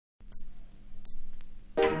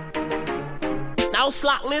Now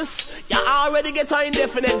slackness, you already get an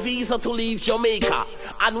indefinite visa to leave Jamaica.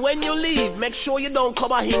 And when you leave, make sure you don't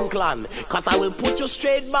come a Hinkland, cause I will put you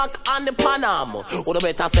straight back on the Panama. Or the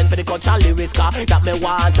better send for the culture lyrics, that me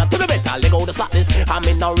want you to the better let go the slackness. I'm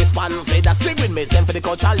in no response, say that sing with me, send for the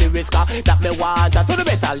culture lyrics, that me want you to the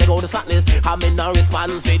better let go the slackness. I'm in no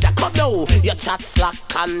response, say that come now. You chat slack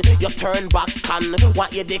can, you turn back can.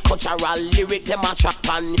 Want you the cultural lyric, them a track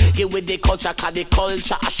pan. Give with the culture, cause the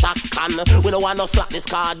culture a shock can. We don't want no slackness,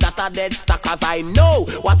 cause that a dead stock. Cause I know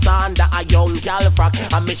what's under a young gal frock.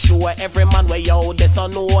 And me sure every man way out there so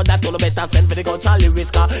know that to the better send for the culture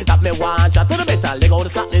lyrics, that me want you to the better let go the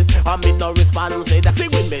slackness. I'm in no response, say that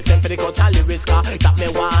sing with me, send for the culture lyrics, that me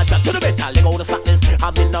want you to the better let go the slackness.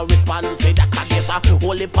 I'm in no response, say that cause there's a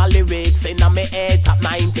whole heap of lyrics in me head, top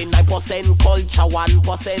 99% culture,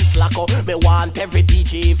 1% slack. Me want every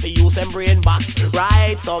DJ for use them brain box,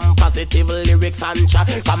 write some positive lyrics and chat.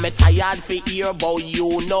 Cause me tired for hear about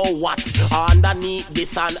you know what underneath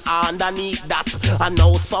this and underneath that. I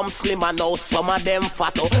know some slim, I know some of them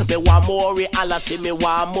fat. Me want more reality, me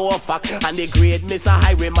want more fact. And the great Mr.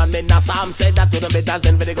 Highwayman, me not Sam said that to the better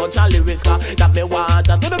send for the culture lyrics, that me want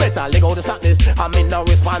to the better let go the slackness. I'm in no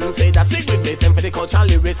response, say that sing with me, send for the culture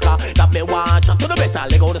lyrics, that me want to the better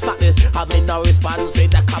let go the slackness. I'm in no response, say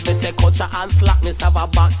that cause me say culture and slackness have a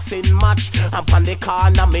boxing match. And pan the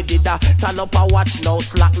corner me did a turn up a watch. Now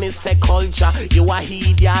slackness say culture, you a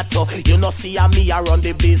idiot. You know see a me a run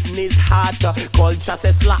the business hard. Culture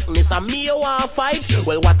say slackness and me you want fight.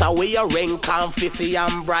 Well what a way you rank and fizzy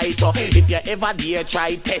and bright. If you ever dare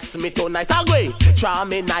try test me tonight, I'll go try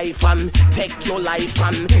me knife and take your life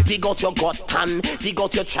and dig out your gut and dig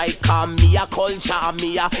out your tripe. Cause me a culture,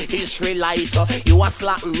 me a Israelite. You a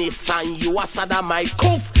slackness and you a sodomite.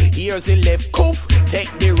 Coof, here's the left coof,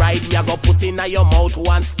 take the right. Me a go put in your mouth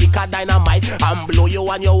one stick of dynamite and blow you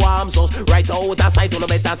on your arms out right out of sight. To the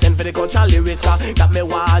better send for the culture lyrics, that me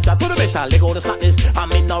watch to the better let go the slackness.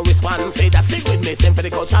 I'm in no response, say that sing with me, send for the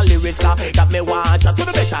culture lyrics, that me watch to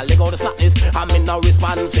the better let go the slackness. I'm in no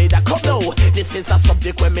response, say that come now. This is a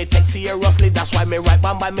subject when me take seriously, that's why me write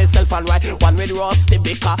one by myself and write one with rusty,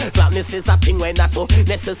 because slackness is a thing when not too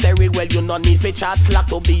necessary. Well you no need for chat slack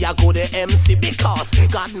to be a good MC, because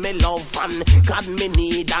God me love and God me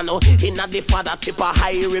need, and in a the father tip a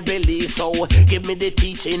high belief. So give me the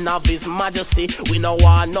teaching of his majesty. We no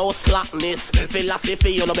want no slackness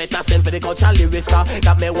philosophy. You no better send for the culture lyrics,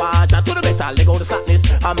 that me watch to the better let go the slackness.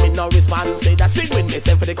 I'm in no response, say that sing with me,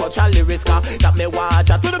 send for the culture lyrics, that me watch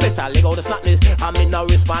to the better let go the slackness. I'm in no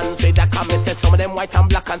response, say that come me say some of them white and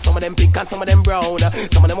black and some of them pink and some of them brown.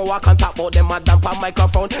 Some of them walk and talk about them a damp on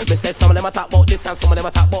microphone. Me say some of them a talk about this and some of them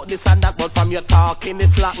a talk about this and that. But from your talking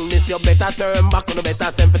this slackness, you better turn back on the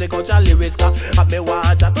better send for the culture lyrics, have me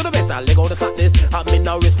watch to the better let go the slackness. Have me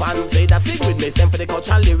no response, say that sing with me, send for the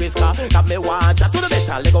culture lyrics, have me watch to the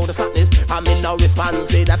better let go the slackness. Have me no response,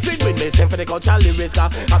 say that sing with me, send for the culture lyrics,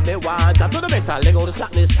 have me watch to the better let go the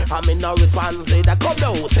slackness. Have me no response, say that come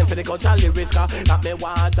now, send for the culture lyrics, have me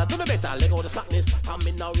watch to the better let go the slackness. Have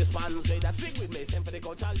me no response, say that sing with me, send for the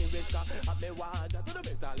culture lyrics, have me watch to the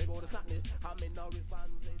better let go the slackness. Have me no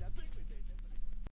response.